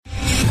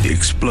The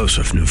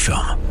explosive new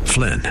film,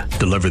 Flynn,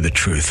 deliver the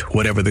truth,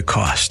 whatever the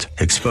cost,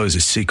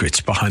 exposes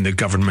secrets behind the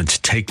government's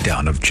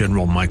takedown of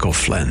General Michael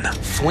Flynn.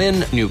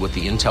 Flynn knew what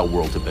the intel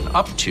world had been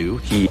up to.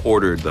 He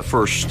ordered the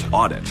first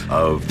audit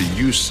of the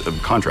use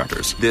of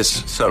contractors.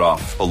 This set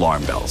off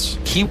alarm bells.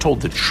 He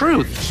told the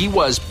truth. He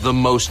was the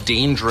most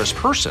dangerous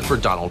person for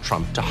Donald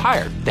Trump to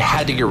hire. They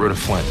had to get rid of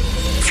Flynn.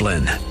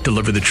 Flynn,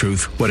 deliver the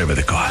truth, whatever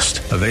the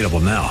cost. Available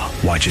now.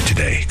 Watch it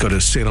today. Go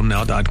to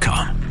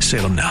salemnow.com.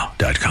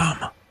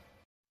 salemnow.com.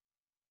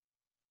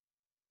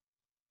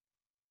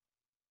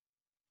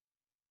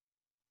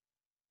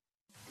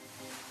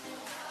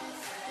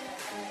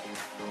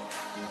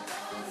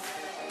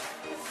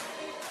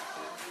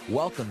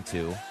 Welcome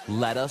to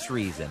Let Us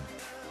Reason,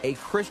 a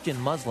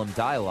Christian-Muslim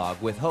dialogue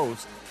with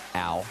host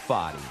Al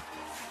Fadi.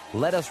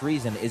 Let Us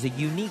Reason is a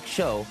unique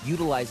show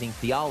utilizing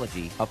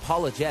theology,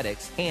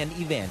 apologetics, and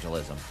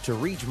evangelism to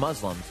reach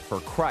Muslims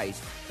for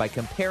Christ by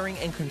comparing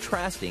and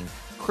contrasting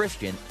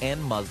Christian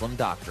and Muslim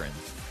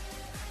doctrines.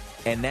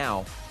 And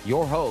now,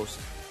 your host,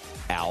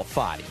 Al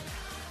Fadi.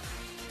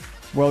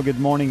 Well, good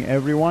morning,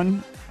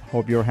 everyone.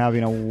 Hope you're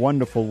having a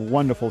wonderful,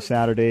 wonderful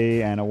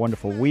Saturday and a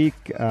wonderful week.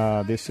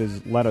 This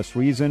is Let Us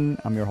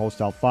Reason. I'm your host,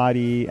 Al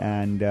Fadi,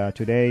 and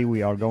today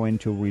we are going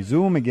to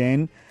resume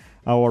again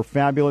our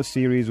fabulous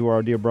series with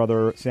our dear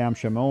brother Sam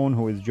Shamoun,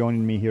 who is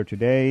joining me here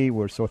today.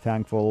 We're so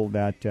thankful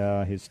that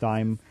his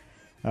time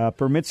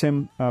permits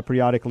him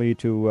periodically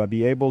to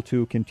be able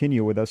to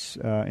continue with us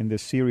in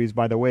this series.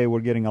 By the way,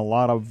 we're getting a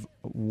lot of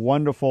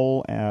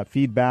wonderful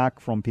feedback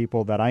from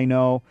people that I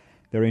know.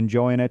 They're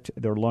enjoying it.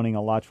 They're learning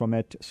a lot from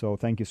it. So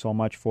thank you so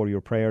much for your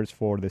prayers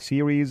for the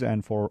series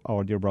and for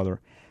our dear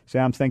brother.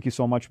 Sam, thank you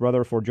so much,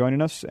 brother, for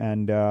joining us.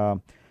 And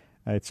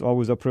it's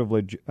always a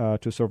privilege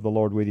to serve the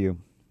Lord with you.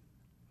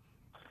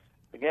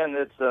 Again,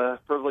 it's a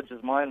privilege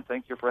is mine.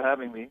 Thank you for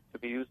having me to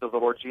be used of the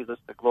Lord Jesus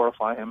to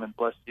glorify Him and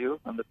bless you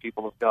and the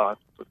people of God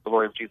with the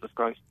glory of Jesus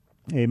Christ.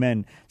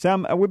 Amen.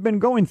 Sam, we've been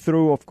going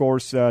through, of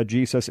course,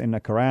 Jesus in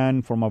the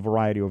Quran from a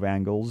variety of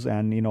angles.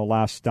 And,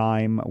 last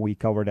time we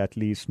covered at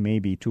least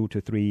maybe 2 to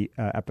 3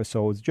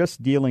 episodes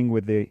just dealing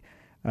with the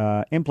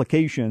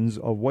implications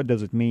of what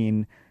does it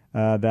mean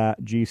that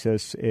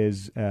Jesus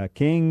is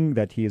king,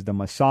 that he is the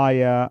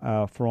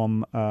Messiah,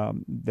 from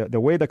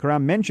the way the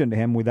Quran mentioned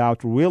him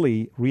without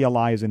really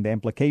realizing the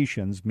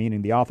implications,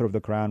 meaning the author of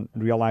the Quran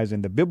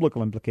realizing the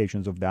biblical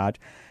implications of that.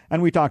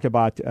 And we talked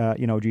about,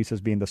 Jesus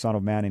being the Son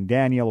of Man in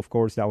Daniel. Of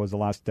course, that was the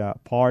last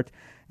part.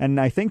 And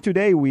I think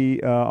today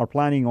we are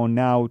planning on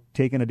now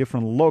taking a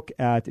different look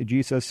at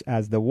Jesus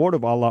as the Word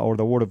of Allah or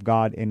the Word of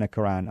God in the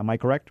Quran. Am I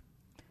correct?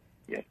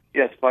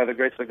 Yes, by the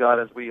grace of God,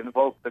 as we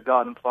invoke the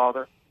God and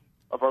Father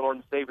of our Lord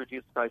and Savior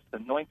Jesus Christ to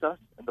anoint us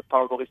in the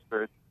power of the Holy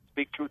Spirit,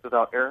 speak truth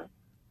without error,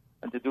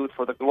 and to do it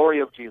for the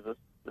glory of Jesus,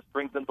 to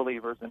strengthen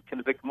believers and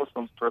convict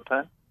Muslims to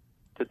repent,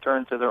 to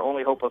turn to their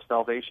only hope of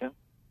salvation,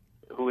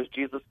 who is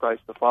Jesus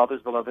Christ, the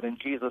Father's beloved, in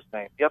Jesus'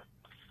 name. Yep,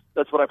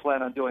 that's what I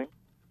plan on doing.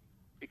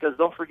 Because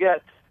don't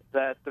forget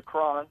that the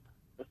Quran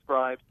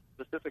ascribes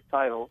specific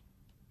titles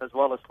as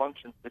well as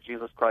functions to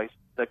Jesus Christ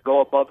that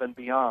go above and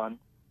beyond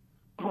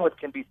what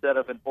can be said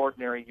of an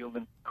ordinary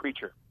human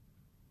creature.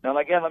 Now,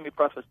 again, let me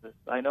preface this.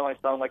 I know I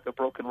sound like a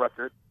broken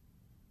record,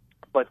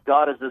 but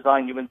God has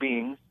designed human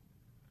beings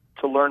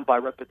to learn by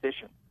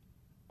repetition.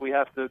 We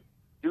have to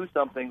do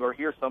something or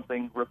hear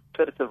something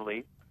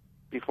repetitively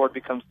before it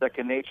becomes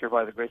second nature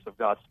by the grace of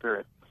God's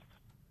Spirit.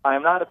 I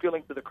am not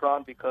appealing to the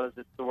Quran because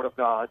it's the Word of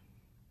God,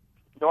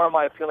 nor am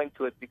I appealing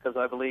to it because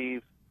I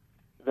believe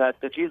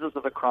that the Jesus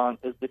of the Quran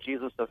is the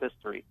Jesus of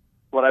history.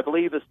 What I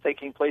believe is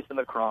taking place in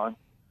the Quran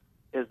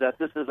is that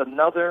this is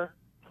another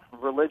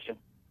religion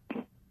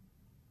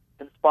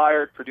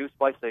inspired, produced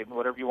by Satan,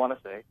 whatever you want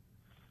to say,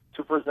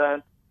 to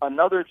present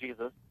another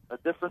Jesus, a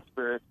different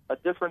spirit, a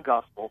different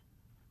gospel,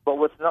 but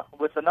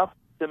with enough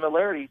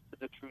similarities to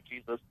the true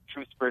Jesus,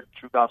 true spirit,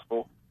 true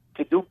gospel,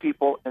 to dupe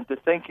people into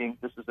thinking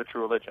this is a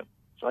true religion.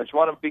 So I just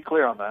want to be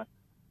clear on that,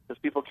 because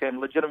people can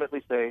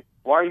legitimately say,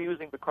 why are you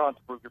using the Quran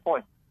to prove your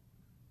point?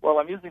 Well,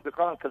 I'm using the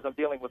Quran because I'm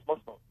dealing with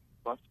Muslims.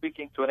 So I'm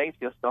speaking to an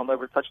atheist, I'll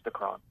never touch the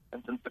Quran.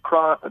 And since the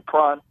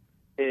Quran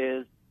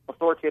is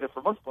authoritative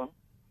for Muslims,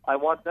 I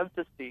want them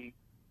to see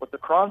what the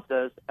Quran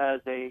says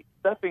as a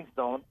stepping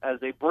stone, as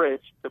a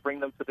bridge to bring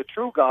them to the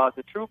true God,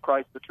 the true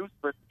Christ, the true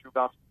Spirit, the true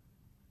gospel.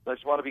 So I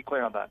just want to be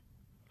clear on that.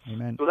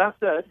 Amen. So that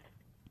said,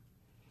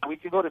 we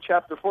can go to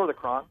chapter 4 of the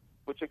Quran,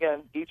 which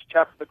again, each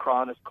chapter of the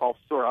Quran is called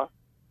surah.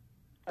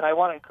 And I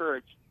want to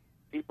encourage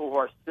people who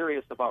are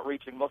serious about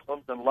reaching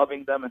Muslims and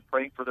loving them and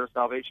praying for their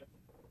salvation,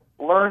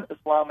 learn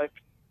Islamic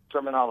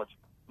terminology.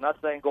 I'm not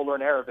saying go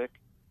learn Arabic,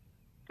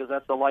 because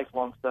that's a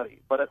lifelong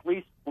study, but at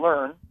least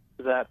learn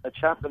that a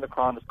chapter in the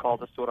Quran is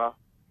called a surah,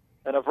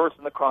 and a verse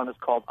in the Quran is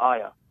called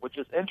ayah, which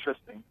is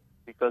interesting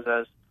because,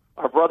 as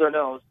our brother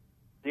knows,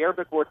 the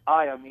Arabic word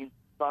ayah means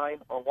sign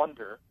or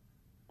wonder,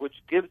 which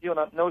gives you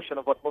a notion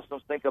of what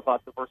Muslims think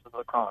about the verses of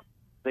the Quran.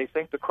 They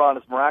think the Quran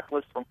is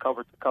miraculous from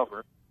cover to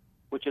cover,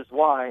 which is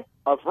why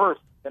a verse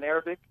in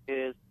Arabic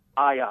is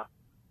ayah,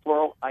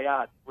 plural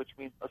ayat, which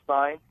means a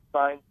sign,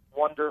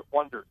 wonder,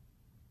 wonders.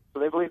 So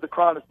they believe the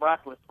Quran is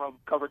miraculous from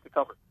cover to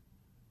cover.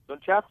 So in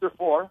chapter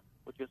 4,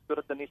 which is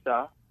Surah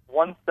An-Nisa,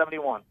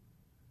 171,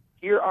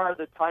 here are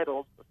the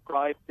titles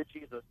ascribed to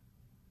Jesus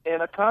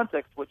in a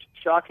context which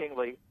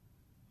shockingly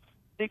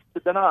seeks to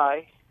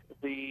deny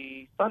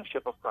the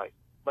sonship of Christ.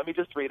 Let me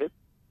just read it.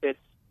 It's,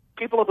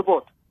 people of the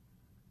book,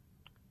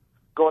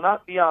 go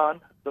not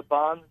beyond the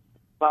bounds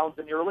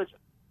in your religion,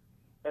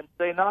 and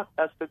say not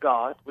as to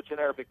God, which in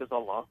Arabic is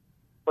Allah,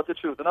 but the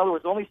truth. In other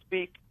words, only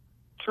speak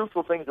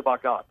truthful things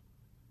about God.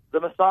 The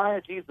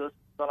Messiah, Jesus,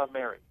 son of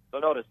Mary. So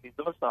notice, he's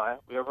the Messiah.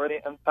 We have already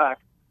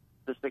unpacked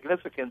the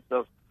significance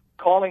of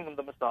calling him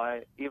the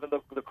Messiah, even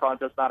though the Quran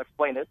does not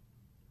explain it.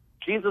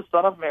 Jesus,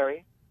 son of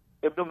Mary,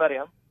 Ibn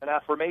Maryam, an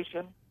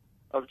affirmation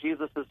of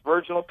Jesus'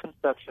 virginal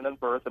conception and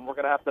birth, and we're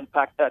going to have to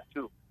unpack that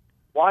too.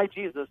 Why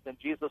Jesus and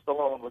Jesus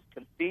alone was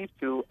conceived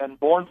to and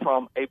born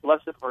from a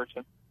blessed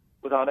virgin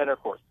without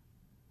intercourse.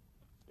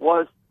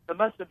 Was the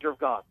messenger of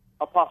God,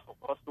 apostle,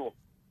 Rasul.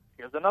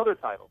 Here's another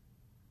title.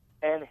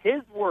 And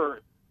his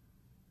word,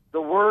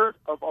 the word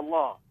of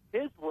Allah,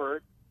 his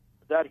word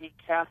that he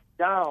cast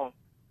down,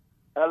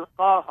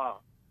 Alqaha,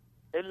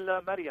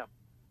 illa Maryam,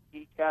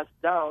 he cast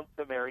down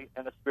to Mary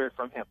and the Spirit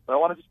from him. So I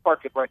want to just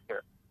park it right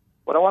there.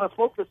 What I want to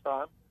focus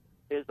on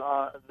is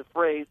the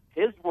phrase,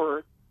 his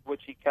word,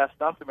 which he cast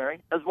down to Mary,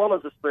 as well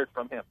as the Spirit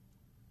from him.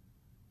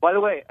 By the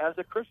way, as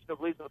a Christian who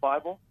believes in the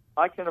Bible,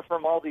 I can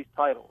affirm all these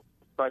titles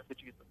ascribed to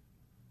Jesus.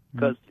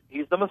 Because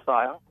he's the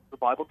Messiah, the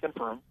Bible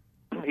confirms.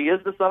 He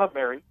is the Son of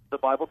Mary, the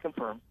Bible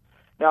confirms.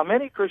 Now,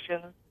 many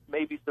Christians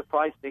may be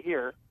surprised to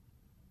hear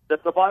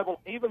that the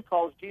Bible even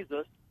calls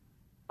Jesus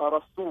a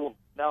Rasul.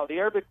 Now, the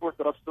Arabic word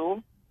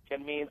Rasul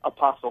can mean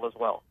apostle as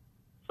well.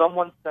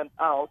 Someone sent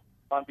out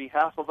on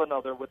behalf of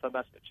another with a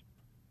message.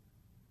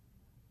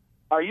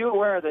 Are you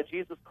aware that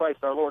Jesus Christ,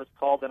 our Lord, is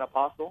called an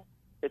apostle?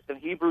 It's in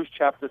Hebrews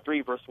chapter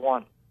 3, verse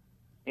 1.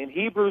 In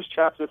Hebrews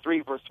chapter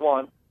 3, verse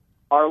 1,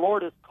 our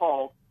Lord is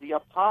called the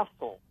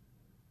apostle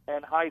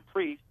and high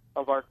priest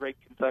of our great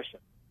confession.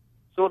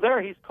 So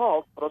there he's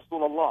called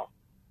Rasulullah,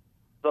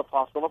 the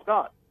apostle of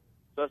God.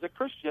 So as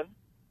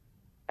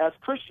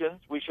Christians,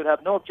 we should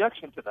have no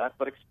objection to that,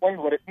 but explain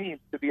what it means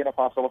to be an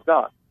apostle of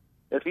God.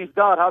 If he's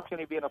God, how can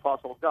he be an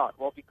apostle of God?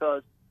 Well,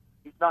 because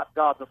he's not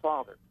God the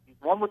Father.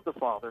 He's one with the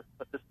Father,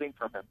 but distinct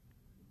from him.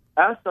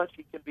 As such,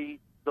 he can be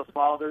the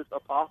Father's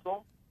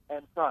apostle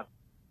and son.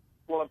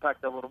 We'll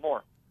unpack that a little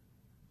more.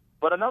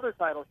 But another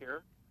title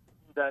here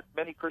that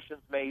many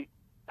Christians may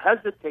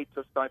hesitate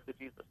to ascribe to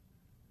Jesus.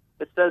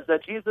 It says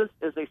that Jesus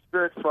is a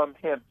spirit from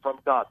him, from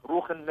God,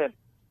 Ruhan Min.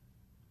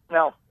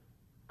 Now,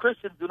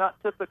 Christians do not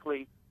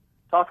typically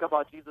talk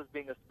about Jesus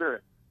being a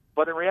spirit,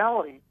 but in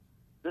reality,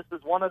 this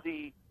is one of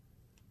the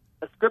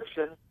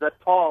ascriptions that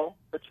Paul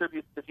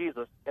attributes to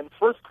Jesus in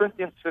 1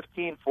 Corinthians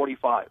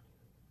 15:45.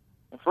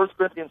 In 1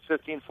 Corinthians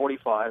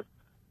 15:45,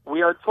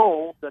 we are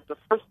told that the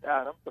first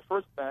Adam, the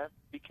first man,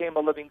 became a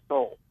living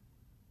soul.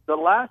 The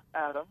last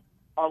Adam,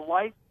 a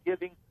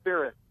life-giving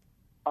spirit.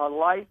 A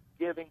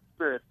life-giving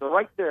spirit. So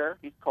right there,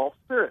 he's called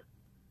spirit.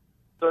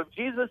 So if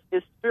Jesus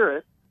is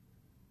spirit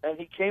and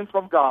he came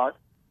from God,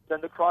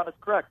 then the Quran is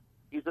correct.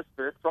 He's a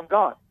spirit from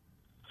God.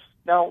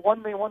 Now,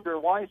 one may wonder,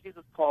 why is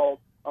Jesus called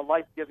a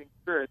life-giving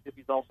spirit if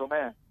he's also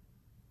man?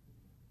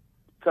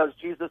 Because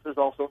Jesus is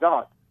also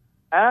God.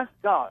 Ask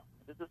God.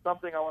 This is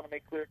something I want to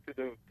make clear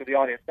to the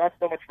audience, not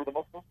so much for the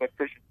Muslims, but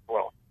Christians as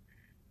well.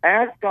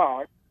 Ask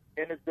God,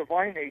 in his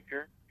divine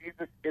nature,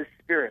 Jesus is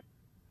spirit.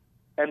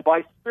 And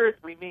by spirit,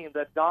 we mean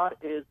that God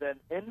is an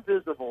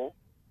invisible,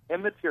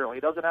 immaterial.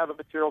 He doesn't have a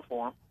material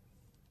form.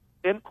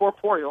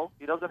 Incorporeal.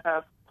 He doesn't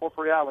have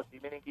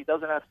corporeality, meaning he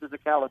doesn't have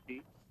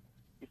physicality.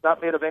 He's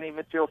not made of any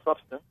material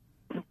substance.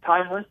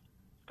 Timeless,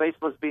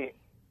 spaceless being.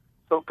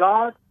 So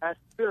God as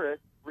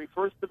spirit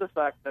refers to the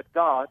fact that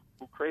God,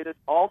 who created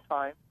all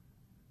time,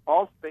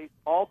 all space,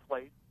 all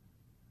place,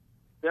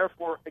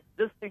 therefore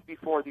existing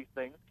before these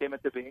things came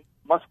into being,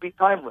 must be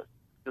timeless.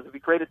 Because if he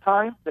created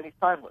time, then he's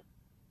timeless.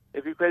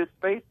 If he created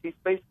space, he's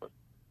spaceless.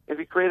 If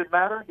he created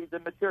matter, he's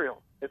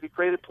immaterial. If he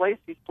created place,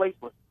 he's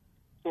placeless.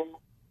 So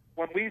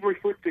when we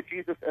refer to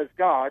Jesus as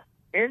God,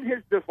 in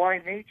his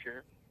divine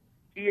nature,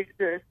 he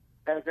exists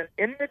as an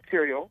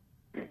immaterial,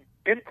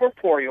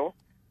 incorporeal,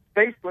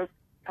 spaceless,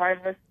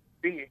 timeless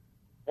being,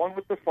 one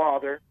with the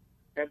Father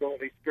and the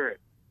Holy Spirit.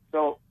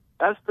 So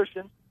as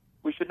Christians,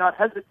 we should not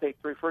hesitate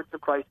to refer to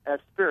Christ as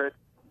spirit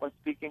when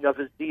speaking of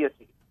his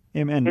deity.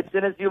 Amen. It's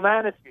in his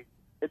humanity.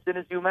 It's in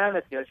his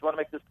humanity. I just want to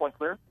make this point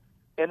clear.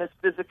 In his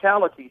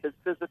physicality, his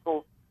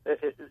physical,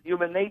 his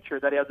human nature,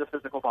 that he has a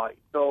physical body.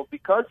 So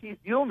because he's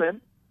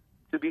human,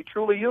 to be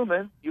truly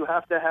human, you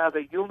have to have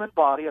a human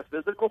body, a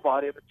physical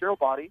body, a material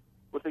body,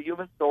 with a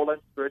human soul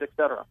and spirit,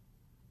 etc.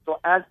 So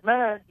as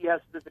man, he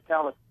has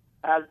physicality.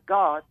 as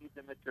God, he's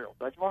immaterial.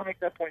 So I just want to make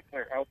that point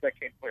clear. I hope that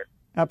came clear.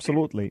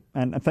 Absolutely.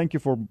 And thank you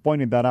for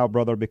pointing that out,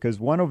 brother, because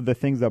one of the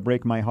things that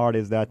break my heart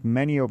is that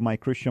many of my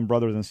Christian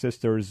brothers and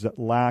sisters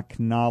lack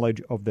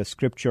knowledge of the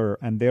Scripture,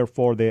 and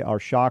therefore they are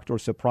shocked or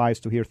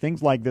surprised to hear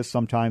things like this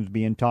sometimes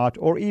being taught,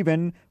 or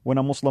even when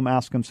a Muslim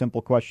asks them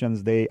simple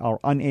questions, they are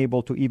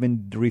unable to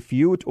even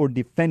refute or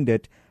defend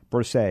it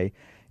per se.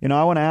 You know,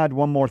 I want to add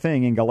one more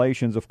thing. In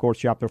Galatians, of course,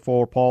 chapter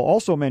 4, Paul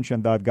also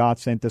mentioned that God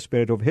sent the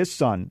Spirit of His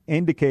Son,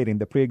 indicating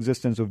the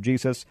preexistence of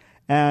Jesus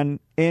and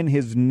in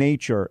His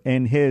nature,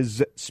 in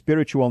His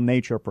spiritual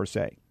nature per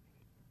se.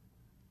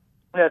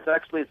 Yeah,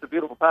 it's a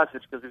beautiful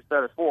passage because we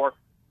started 4.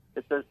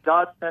 It says,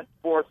 God sent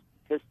forth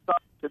His Son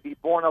to be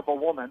born of a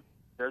woman.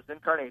 There's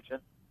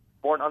incarnation,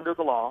 born under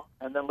the law.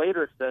 And then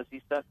later it says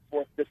He sent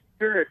forth the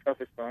Spirit of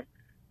His Son,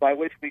 by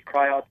which we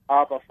cry out,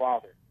 Abba,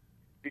 Father.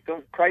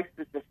 Because Christ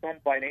is the Son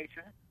by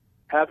nature,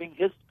 having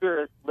His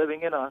Spirit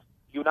living in us,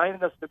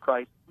 uniting us to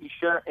Christ, we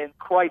share in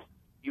Christ's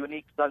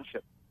unique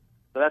sonship.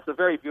 So that's a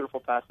very beautiful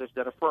passage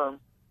that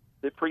affirms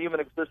the pre-human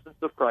existence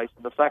of Christ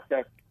and the fact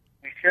that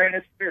we share in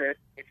His Spirit,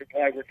 which is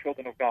why we're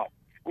children of God.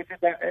 Which is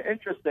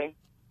interesting,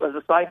 as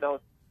a side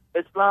note,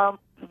 Islam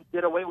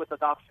did away with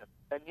adoption,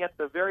 and yet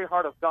the very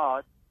heart of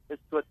God is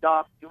to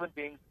adopt human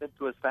beings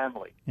into His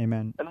family.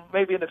 Amen. And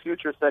maybe in a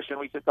future session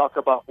we can talk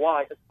about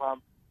why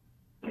Islam,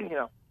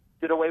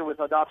 did away with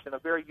adoption, a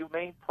very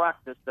humane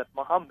practice that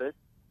Muhammad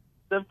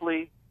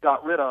simply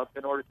got rid of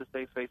in order to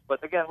save face.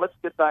 But again, let's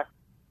get back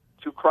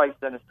to Christ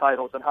and His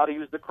titles and how to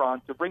use the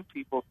Quran to bring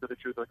people to the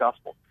truth of the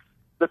gospel.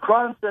 The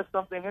Quran says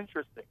something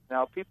interesting.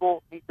 Now,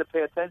 people need to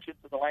pay attention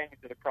to the language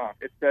of the Quran.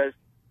 It says,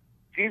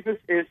 Jesus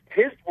is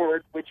His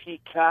word which He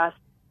cast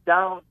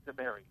down to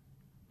Mary.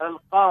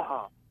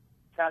 Al-Qaha,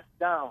 cast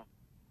down.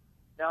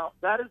 Now,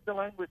 that is the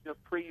language of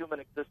pre-human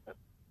existence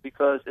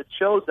because it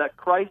shows that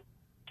Christ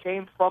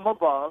came from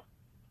above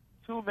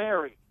to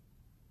Mary,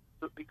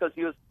 because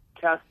He was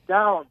cast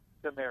down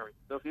to Mary.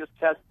 So if He was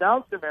cast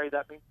down to Mary,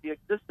 that means He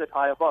existed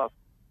high above.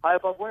 High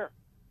above where?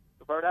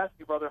 If I were to ask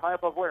you, brother, high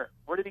above where?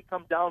 Where did He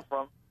come down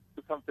from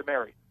to come to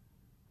Mary?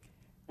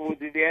 What would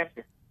be the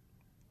answer?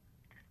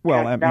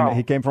 Well, I mean,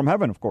 He came from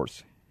heaven, of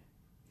course.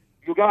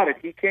 You got it.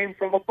 He came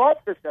from above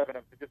the 7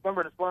 heavens. Because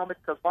remember, in Islamic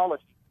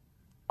cosmology,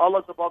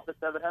 Allah's above the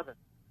 7 heavens.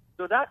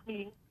 So that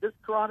means this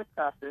Quranic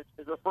passage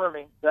is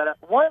affirming that at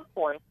one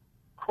point,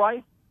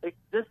 Christ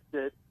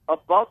existed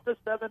above the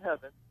 7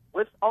 heavens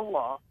with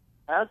Allah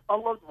as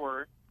Allah's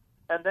word,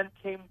 and then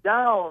came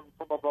down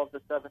from above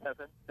the 7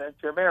 heavens to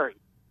enter Mary.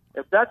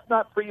 If that's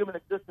not pre-human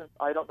existence,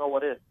 I don't know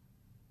what is.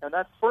 And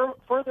that's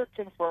further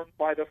confirmed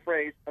by the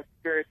phrase, a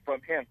spirit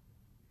from Him.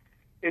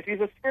 If He's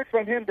a spirit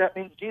from Him, that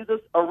means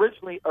Jesus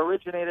originally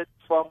originated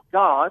from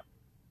God,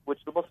 which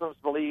the Muslims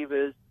believe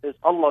is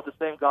Allah, the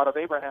same God of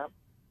Abraham,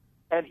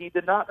 and He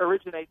did not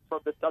originate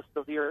from the dust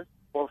of the earth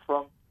or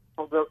from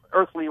the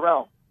earthly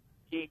realm.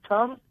 He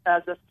comes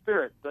as a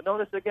spirit. So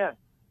notice again,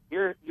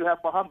 here you have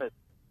Muhammad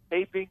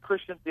aping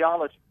Christian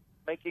theology,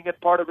 making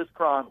it part of his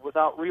Quran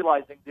without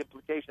realizing the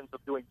implications of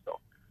doing so.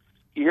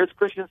 He hears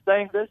Christians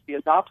saying this, he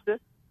adopts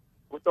it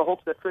with the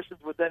hopes that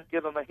Christians would then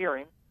give him a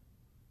hearing.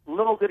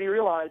 Little did he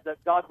realize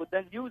that God would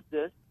then use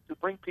this to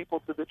bring people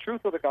to the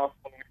truth of the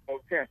gospel and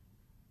expose sin.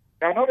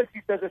 Now notice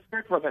he says a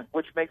spirit from Him,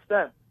 which makes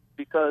sense,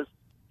 because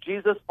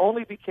Jesus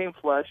only became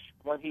flesh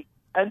when He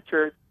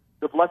entered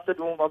the blessed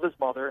womb of His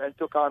mother and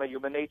took on a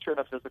human nature and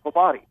a physical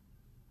body.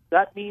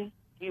 That means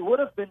He would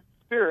have been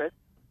spirit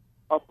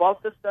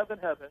above the 7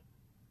 heavens,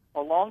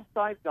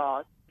 alongside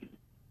God,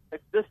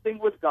 existing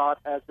with God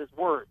as His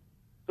word.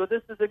 So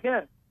this is,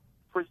 again,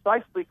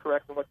 precisely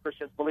correct in what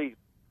Christians believe.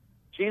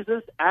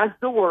 Jesus, as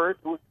the Word,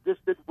 who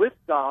existed with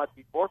God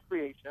before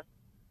creation,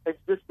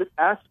 existed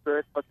as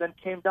spirit, but then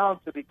came down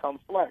to become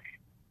flesh.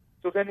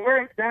 So then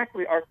where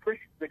exactly are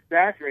Christians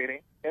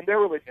exaggerating in their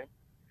religion?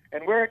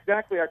 And where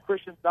exactly are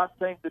Christians not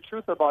saying the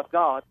truth about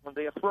God when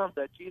they affirm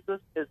that Jesus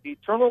is the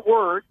eternal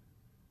Word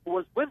who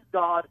was with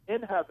God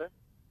in heaven,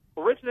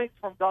 originates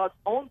from God's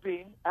own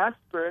being as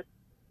spirit,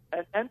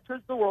 and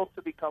enters the world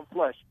to become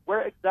flesh?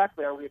 Where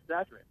exactly are we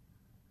exaggerating?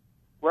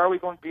 Where are we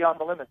going beyond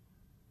the limits?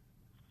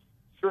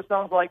 Sure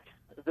sounds like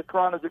the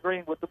Quran is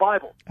agreeing with the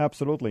Bible.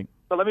 Absolutely.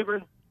 So let me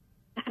bring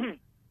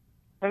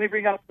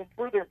out some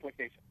further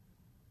implications.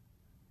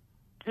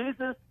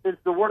 Jesus is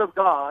the Word of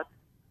God,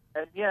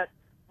 and yet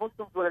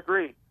Muslims would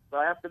agree. So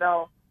I have to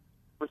now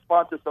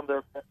respond to some of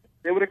their...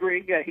 They would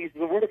agree, yeah, He's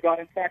the Word of God.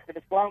 In fact, in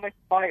Islamic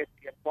piety,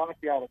 Islamic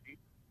theology,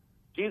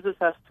 Jesus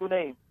has 2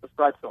 names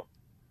ascribed to Him.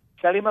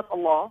 Kalimat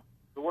Allah,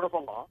 the Word of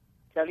Allah.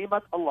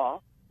 Kalimat Allah,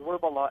 the Word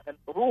of Allah. And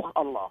Ruh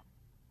Allah,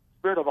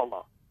 Spirit of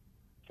Allah.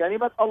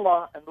 Kalimat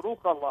Allah and Ruh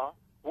Allah,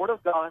 Word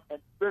of God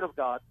and Spirit of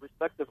God,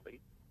 respectively,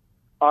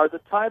 are the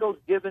titles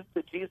given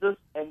to Jesus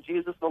and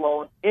Jesus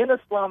alone in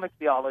Islamic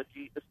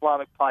theology,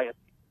 Islamic piety.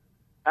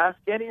 Ask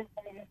any a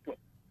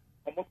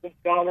Muslim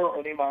scholar or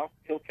imam,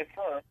 he'll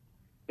confirm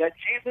that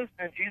Jesus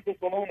and Jesus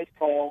alone is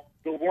called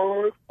the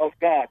Word of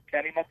God,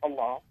 Kalimat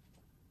Allah,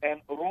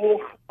 and Ruh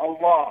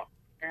Allah,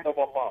 Spirit of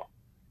Allah.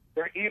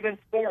 There are even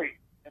stories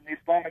in the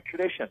Islamic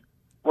tradition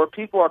where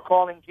people are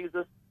calling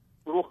Jesus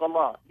Ruch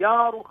Allah,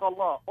 Ya Ruch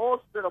Allah,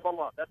 O Spirit of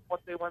Allah. That's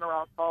what they went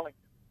around calling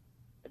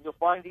him. And you'll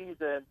find these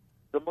in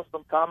the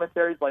Muslim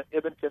commentaries like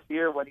Ibn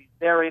Kathir when he's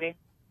narrating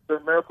the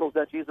miracles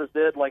that Jesus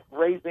did, like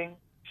raising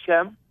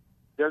Shem.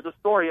 There's a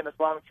story in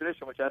Islamic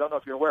tradition, which I don't know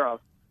if you're aware of,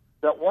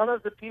 that one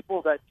of the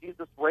people that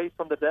Jesus raised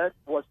from the dead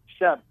was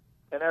Shem,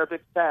 in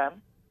Arabic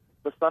Sam,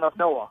 the son of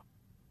Noah,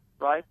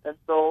 right? And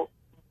so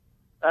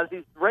as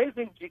he's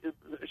raising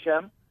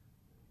Shem,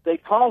 they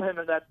call him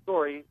in that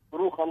story,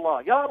 Ruch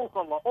Allah, Ya Ruch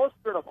Allah, O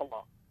Spirit of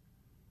Allah.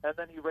 And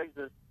then he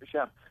raises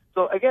Shem.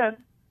 So again,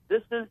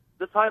 this is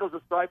the title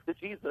ascribed to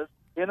Jesus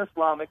in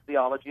Islamic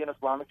theology, in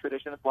Islamic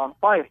tradition, Islamic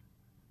piety.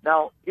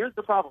 Now, here's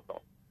the problem,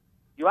 though.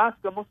 You ask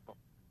a Muslim,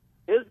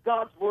 is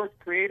God's word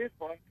created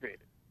or uncreated?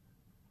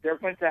 They're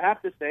going to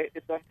have to say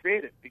it's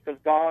uncreated because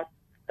God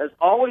has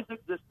always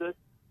existed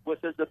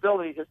with his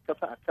ability, his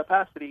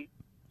capacity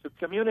to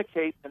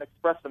communicate and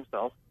express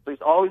himself. So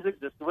he's always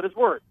existed with his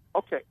word.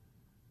 Okay.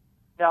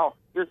 Now,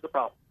 here's the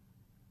problem.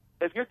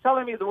 If you're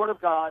telling me the word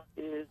of God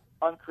is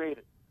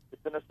uncreated,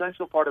 it's an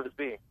essential part of his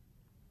being,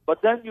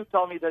 but then you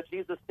tell me that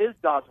Jesus is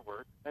God's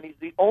word, and he's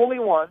the only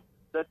one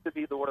said to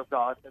be the word of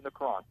God in the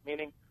Quran,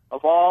 meaning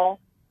of all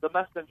the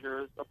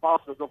messengers,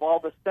 apostles, of all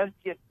the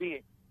sentient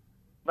beings.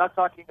 I'm not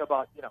talking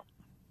about,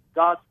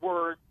 God's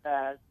word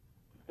as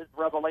his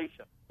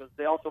revelation, because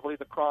they also believe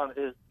the Quran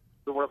is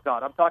the word of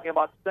God. I'm talking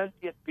about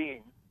sentient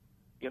beings,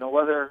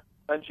 whether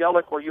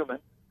angelic or human.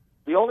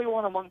 The only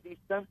one among these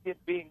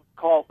sentient beings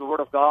called the word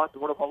of God, the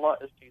word of Allah,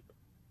 is Jesus.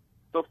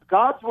 So if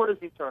God's word is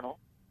eternal,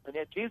 and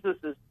yet Jesus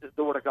is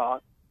the word of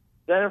God,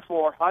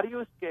 therefore, how do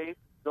you escape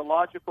the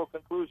logical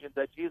conclusion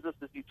that Jesus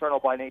is eternal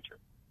by nature?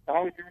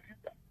 How would you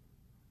refute that?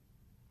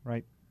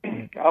 Right.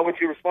 How would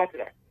you respond to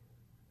that?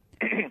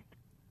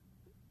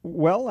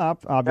 Well,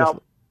 obviously.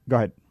 Go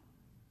ahead.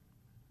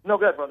 No,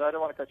 go ahead, brother. I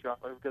don't want to cut you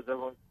off because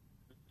everyone.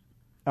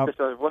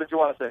 What did you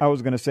want to say? I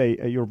was going to say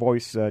your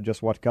voice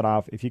just cut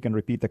off. If you can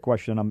repeat the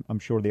question, I'm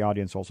sure the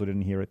audience also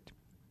didn't hear it.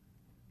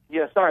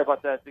 Yeah, sorry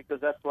about that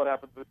because that's what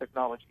happens with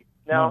technology.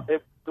 Now,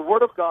 if the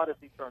word of God is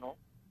eternal,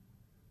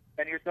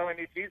 and you're telling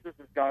me Jesus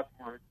is God's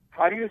word,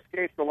 how do you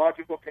escape the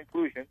logical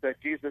conclusion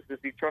that Jesus is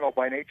eternal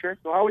by nature?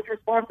 So how would you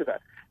respond to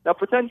that? Now,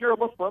 pretend you're a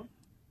Muslim,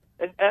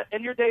 and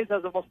in your days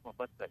as a Muslim,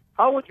 let's say,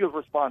 how would you have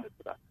responded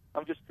to that?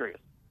 I'm just curious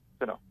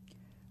to know.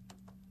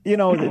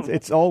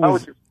 It's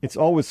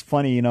always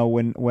funny,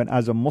 when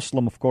as a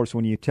Muslim, of course,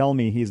 when you tell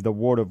me he's the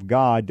word of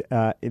God,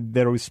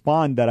 the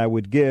response that I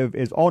would give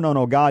is, oh,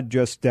 no, God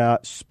just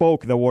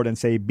spoke the word and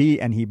say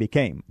be, and he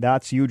became.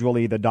 That's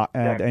usually the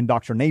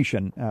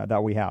indoctrination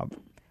that we have.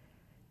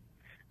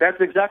 That's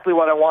exactly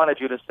what I wanted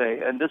you to say,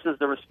 and this is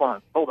the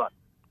response. Hold on.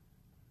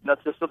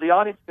 That's just so the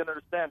audience can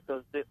understand,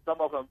 because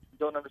some of them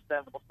don't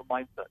understand the Muslim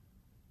mindset.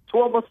 To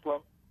a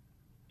Muslim,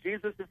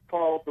 Jesus is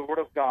called the Word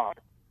of God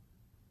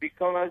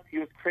because he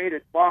was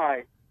created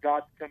by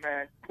God's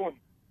command, kun.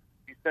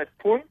 He said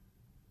kun,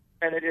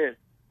 and it is.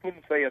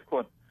 Kun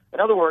fayakun. In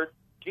other words,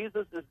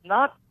 Jesus is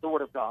not the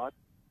Word of God,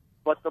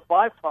 but the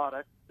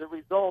byproduct, the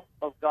result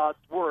of God's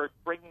Word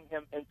bringing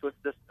him into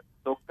existence.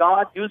 So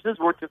God used his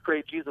Word to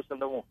create Jesus in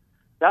the womb.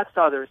 That's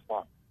how they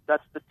respond.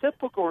 That's the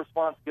typical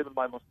response given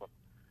by Muslims.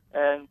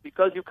 And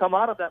because you come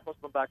out of that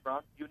Muslim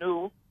background, you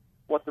knew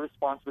what the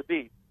response would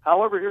be.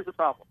 However, here's the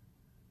problem.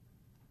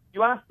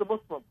 You ask the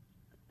Muslims,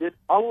 did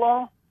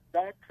Allah,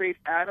 God, create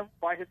Adam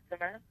by his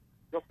command?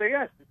 They'll say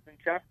yes. It's in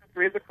chapter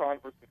 3 of the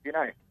Quran, verse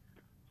 59.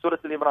 Surah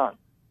Al-Imran,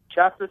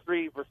 chapter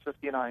 3, verse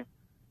 59.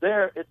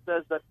 There it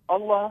says that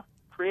Allah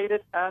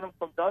created Adam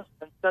from dust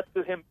and said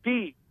to him,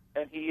 be,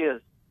 and he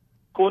is.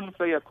 Kun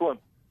fayakun.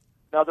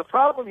 Now the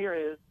problem here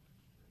is,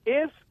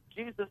 if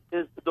Jesus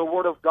is the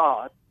Word of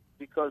God,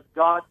 because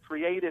God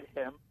created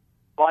him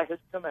by his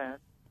command,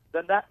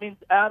 then that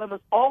means Adam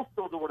is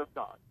also the Word of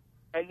God.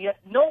 And yet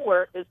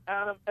nowhere is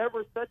Adam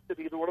ever said to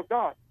be the Word of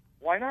God.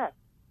 Why not?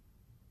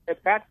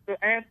 If that's the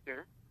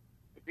answer,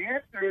 if the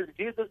answer is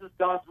Jesus is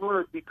God's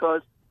Word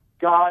because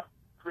God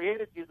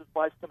created Jesus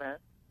by his command,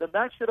 then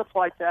that should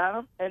apply to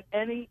Adam and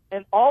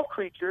all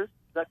creatures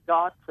that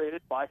God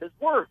created by his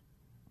Word.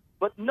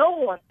 But no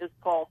one is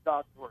called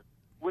God's Word,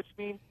 which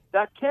means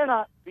that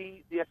cannot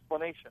be the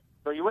explanation.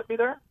 So are you with me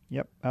there?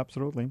 Yep,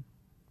 absolutely.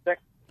 That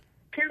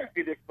cannot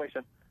be the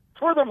explanation.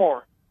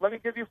 Furthermore, let me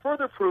give you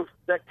further proof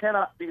that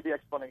cannot be the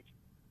explanation.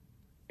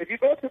 If you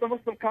go to the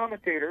Muslim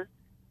commentators,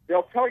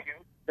 they'll tell you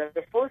that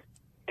the first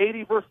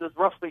 80 verses,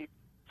 roughly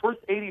first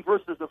 80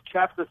 verses of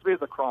chapter 3 of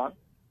the Quran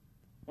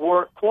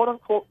were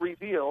quote-unquote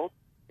revealed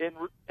in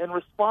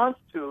response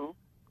to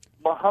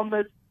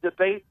Muhammad's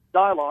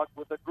dialogue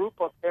with a group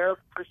of Arab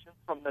Christians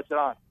from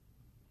Najran.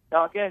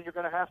 Now, again, you're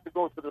going to have to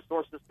go to the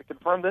sources to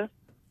confirm this.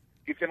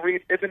 You can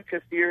read Ibn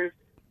Kathir's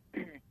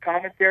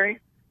commentary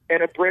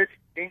and abridged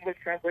English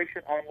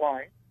translation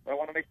online. I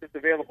want to make this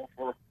available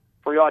for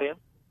your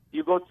audience.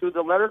 You go to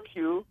the letter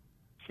Q,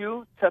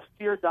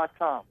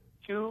 qtafsir.com,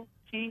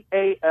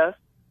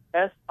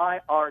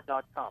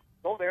 QTASSIR.com.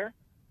 Go there,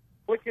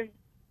 click in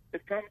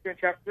his commentary in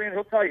chapter 3, and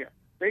he'll tell you.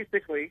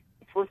 Basically,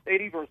 the first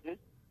 80 verses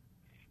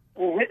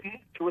were written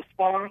to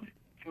respond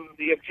to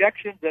the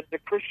objections that the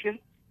Christians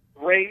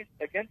raised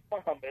against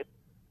Muhammad,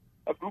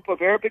 a group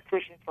of Arabic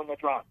Christians from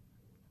Najran.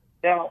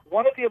 Now,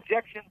 one of the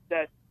objections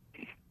that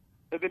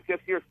Ibn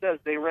Kathir says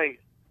they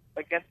raised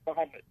against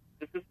Muhammad,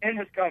 this is in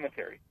his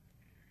commentary.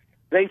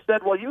 They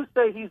said, well, you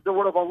say he's the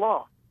word of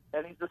Allah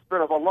and he's the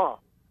spirit of Allah.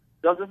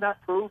 Doesn't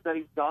that prove that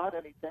he's God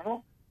and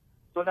eternal?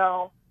 So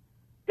now,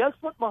 guess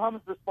what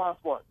Muhammad's response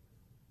was?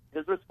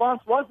 His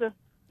response wasn't,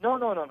 no.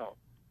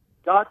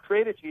 God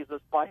created Jesus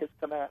by his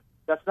command.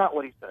 That's not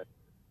what he said.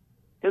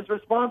 His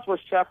response was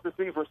chapter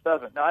 3, verse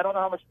 7. Now, I don't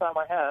know how much time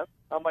I have.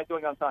 How am I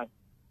doing on time?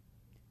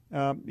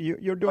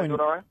 You're doing all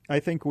right? I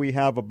think we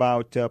have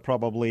about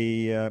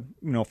probably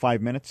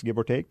 5 minutes, give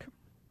or take.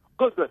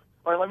 Good.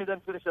 All right, let me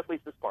then finish at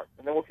least this part,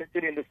 and then we'll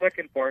continue in the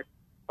second part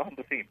on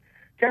the theme.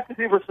 Chapter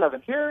 3, verse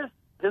 7. Here's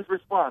his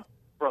response,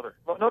 brother.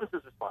 Well, notice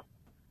his response.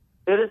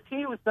 It is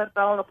he who sent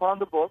down upon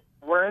the book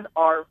wherein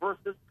are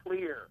verses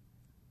clear.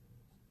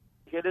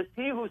 It is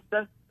he who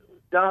sent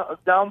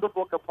down the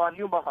book upon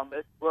you,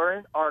 Muhammad,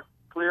 wherein are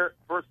clear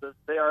verses.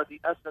 They are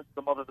the essence,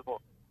 the mother of the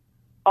book.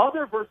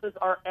 Other verses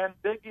are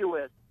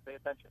ambiguous. Pay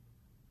attention.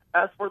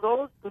 As for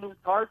those whose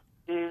heart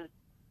is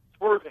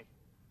swerving,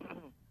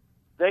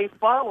 they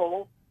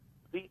follow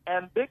the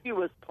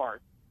ambiguous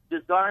part,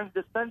 desiring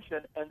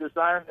dissension and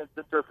desiring its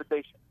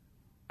interpretation.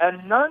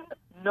 And none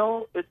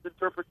know its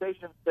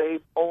interpretation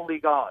save only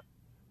God.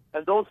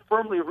 And those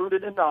firmly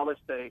rooted in knowledge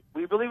say,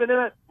 we believe in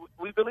it,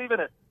 we believe in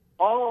it.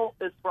 All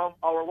is from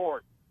our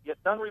Lord. Yet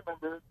none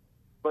remembers,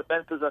 but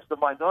men possess the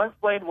mind. Now I'll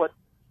explain what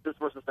this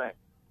verse is saying.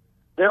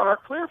 There are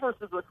clear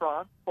verses of the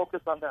Quran,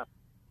 focus on them.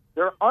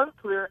 There are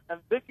unclear,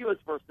 ambiguous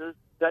verses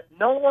that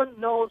no one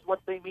knows what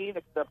they mean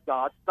except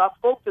God. Stop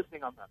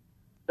focusing on them.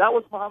 That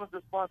was Muhammad's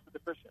response to the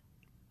Christians.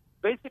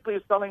 Basically,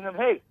 he's telling them,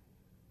 hey,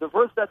 the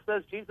verse that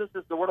says Jesus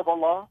is the word of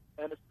Allah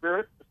and the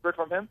spirit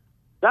from him,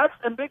 that's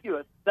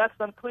ambiguous. That's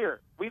unclear.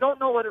 We don't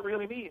know what it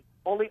really means.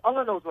 Only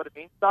Allah knows what it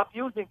means. Stop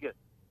using it.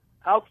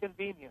 How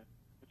convenient.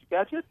 Did you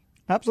catch it?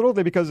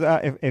 Absolutely, because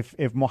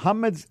if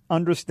Muhammad's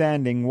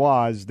understanding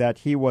was that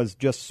he was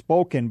just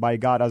spoken by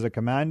God as a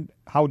command,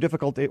 how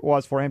difficult it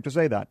was for him to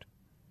say that.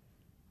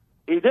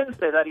 He didn't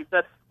say that. He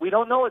said, we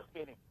don't know its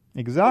meaning.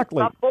 Exactly.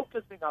 Stop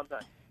focusing on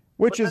that.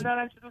 Then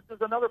that introduces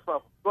another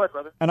problem. Go ahead,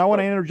 brother. And I want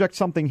to interject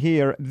something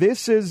here.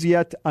 This is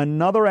yet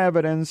another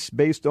evidence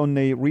based on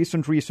the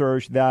recent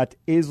research that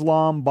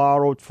Islam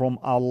borrowed from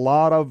a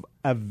lot of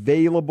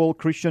available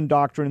Christian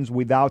doctrines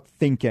without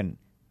thinking.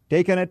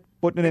 Taking it,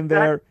 putting it in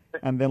there,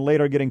 and then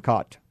later getting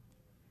caught.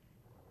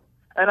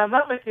 And I'm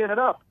not making it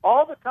up.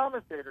 All the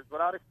commentators,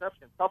 without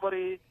exception,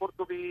 Tabari,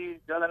 Qurtubi,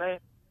 Jalalain,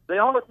 they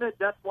all admit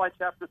that's why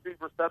chapter 3,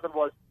 verse 7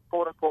 was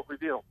quote-unquote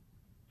revealed.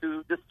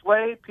 To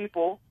dissuade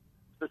people,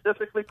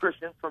 specifically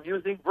Christians, from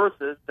using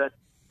verses that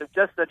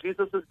suggest that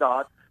Jesus is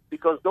God,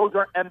 because those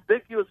are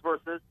ambiguous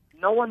verses.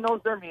 No one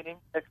knows their meaning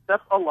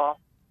except Allah.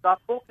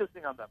 Stop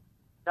focusing on them.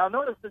 Now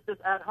notice this is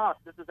ad hoc.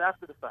 This is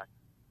after the fact.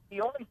 He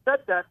only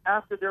said that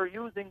after they're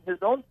using his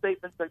own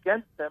statements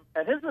against him,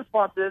 and his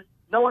response is,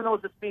 no one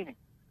knows its meaning.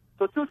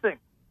 So two things.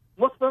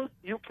 Muslims,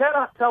 you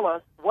cannot tell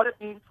us what it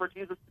means for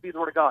Jesus to be the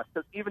Word of God,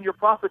 because even your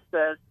prophet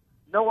says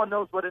no one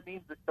knows what it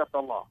means except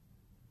Allah.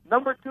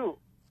 Number two,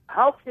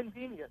 how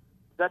convenient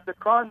that the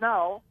Quran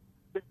now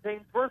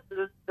contains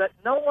verses that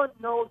no one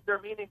knows their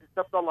meaning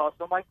except Allah.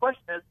 So my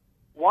question is,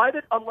 why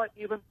did Allah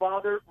even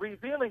bother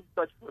revealing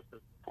such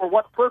verses? For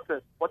what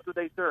purpose? What do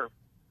they serve?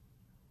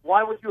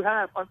 Why would you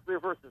have unclear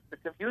verses? To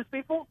confuse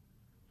people?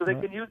 So they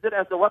can use it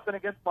as a weapon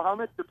against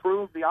Muhammad to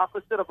prove the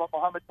opposite of what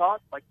Muhammad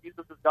taught, like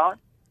Jesus is God?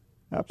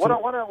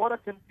 Absolutely. What a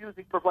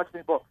confusing,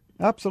 perplexing book.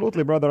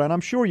 Absolutely, brother, and I'm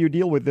sure you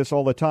deal with this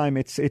all the time.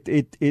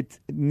 It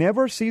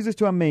never ceases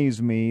to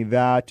amaze me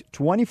that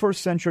 21st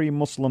century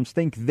Muslims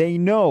think they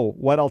know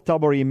what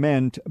Al-Tabari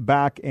meant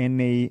back in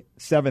the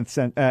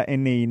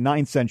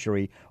 9th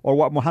century, or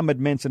what Muhammad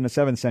meant in the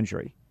 7th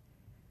century.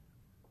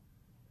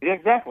 Yeah,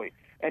 exactly.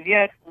 And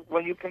yet,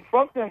 when you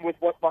confront them with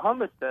what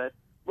Muhammad said,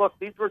 look,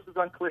 these verses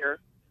are unclear.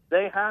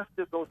 They have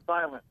to go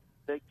silent.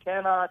 They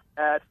cannot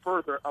add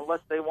further unless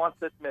they want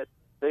to admit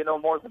they know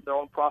more than their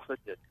own prophet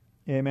did.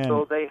 Amen.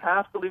 So they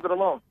have to leave it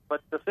alone.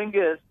 But the thing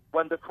is,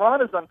 when the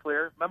Quran is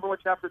unclear, remember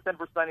what chapter 10,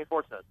 verse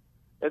 94 says.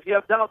 If you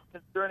have doubts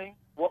concerning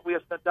what we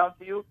have sent down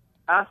to you,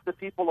 ask the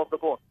people of the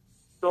book.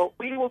 So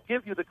we will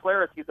give you the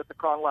clarity that the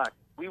Quran lacks.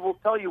 We will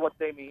tell you what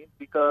they mean,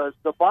 because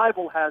the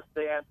Bible has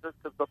the answers,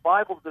 because the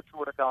Bible is the true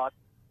word of God.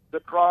 The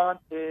Quran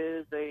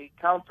is a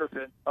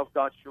counterfeit of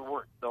God's true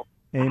word. So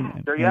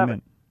there you have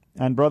it.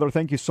 And brother,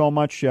 thank you so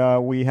much.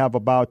 We have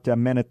about a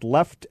minute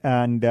left,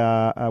 and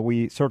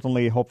we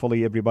certainly,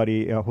 hopefully,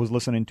 everybody who's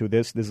listening to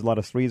this is Let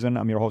Us Reason.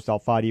 I'm your host,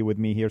 Al-Fadi, with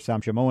me here,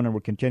 Sam Shamoun, and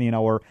we're continuing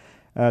our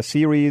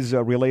series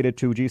related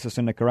to Jesus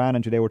in the Quran,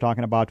 and today we're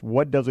talking about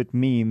what does it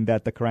mean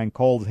that the Quran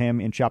calls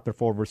him in chapter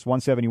 4, verse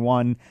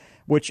 171,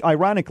 which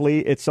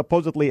ironically, it's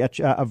supposedly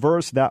a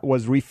verse that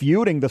was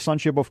refuting the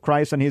sonship of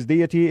Christ and his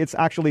deity. It's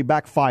actually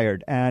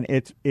backfired, and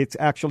it's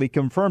actually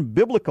confirmed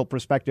biblical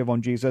perspective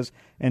on Jesus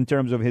in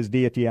terms of his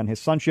deity and his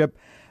sonship.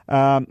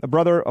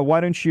 Brother, why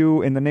don't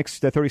you, in the next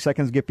 30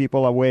 seconds, give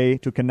people a way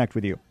to connect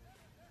with you?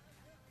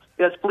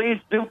 Yes, please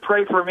do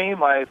pray for me,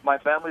 my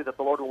family, that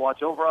the Lord will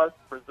watch over us,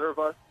 preserve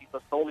us, keep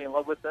us totally in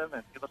love with Him,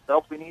 and give us the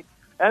help we need,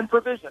 and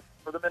provision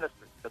for the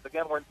ministry. Because,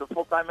 again, we're into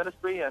full-time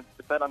ministry and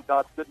depend on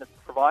God's goodness to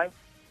provide.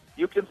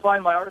 You can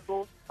find my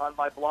articles on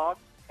my blog,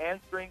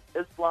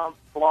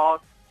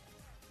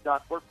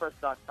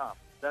 answeringislamblog.wordpress.com.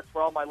 That's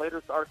where all my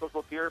latest articles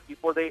will appear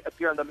before they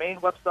appear on the main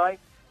website,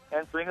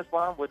 Answering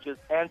Islam, which is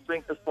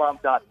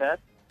answeringislam.net.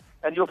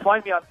 And you'll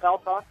find me on Pal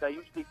Talk. I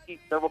usually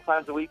teach several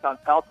times a week on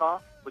Pal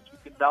Talk, which you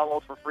can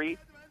download for free,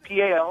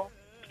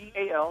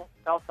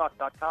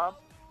 paltalk.com.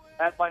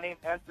 Add my name,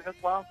 Answering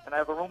Islam, and I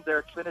have a room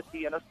there,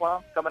 Trinity in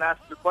Islam. Come and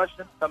ask your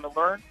questions. Come and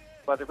learn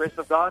by the grace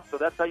of God. So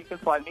that's how you can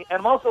find me. And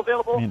I'm also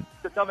available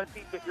to come and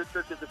teach at your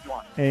churches if you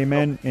want.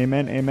 Amen,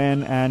 amen,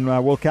 amen. And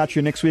we'll catch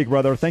you next week,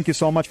 brother. Thank you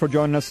so much for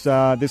joining us.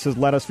 This is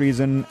Let Us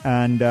Reason,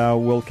 and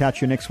we'll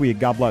catch you next week.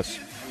 God bless.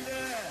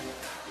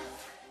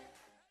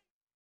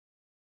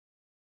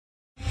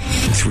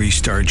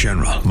 3-star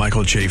General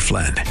Michael J.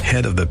 Flynn,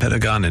 head of the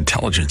Pentagon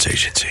Intelligence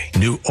Agency,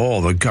 knew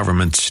all the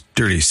government's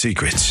dirty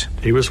secrets.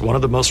 He was one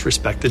of the most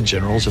respected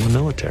generals in the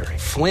military.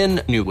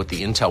 Flynn knew what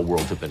the intel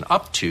world had been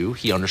up to.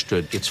 He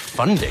understood its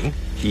funding.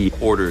 He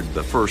ordered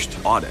the first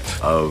audit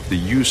of the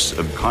use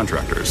of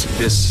contractors.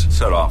 This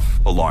set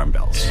off alarm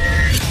bells.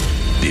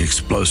 The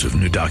explosive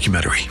new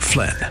documentary,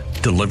 Flynn,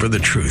 Deliver the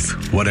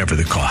Truth, Whatever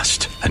the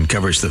Cost,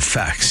 uncovers the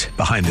facts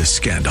behind this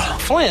scandal.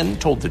 Flynn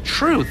told the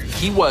truth.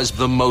 He was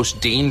the most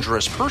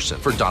dangerous person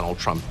for Donald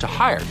Trump to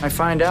hire. I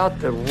find out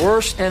the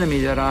worst enemy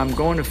that I'm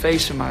going to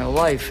face in my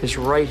life is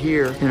right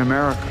here in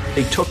America.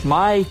 They took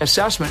my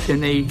assessment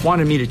and they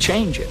wanted me to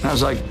change it. And I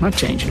was like, I'm not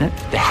changing it.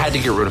 They had to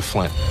get rid of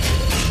Flynn.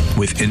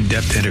 With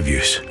in-depth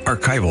interviews,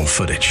 archival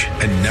footage,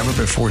 and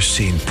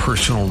never-before-seen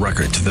personal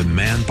records of the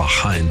man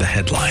behind the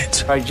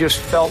headlines. I just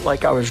felt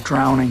like I was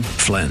drowning.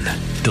 Flynn,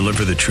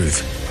 Deliver the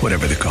Truth,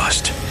 Whatever the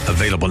Cost.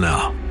 Available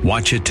now.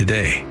 Watch it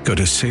today. Go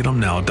to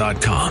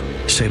salemnow.com.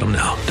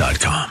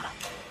 salemnow.com.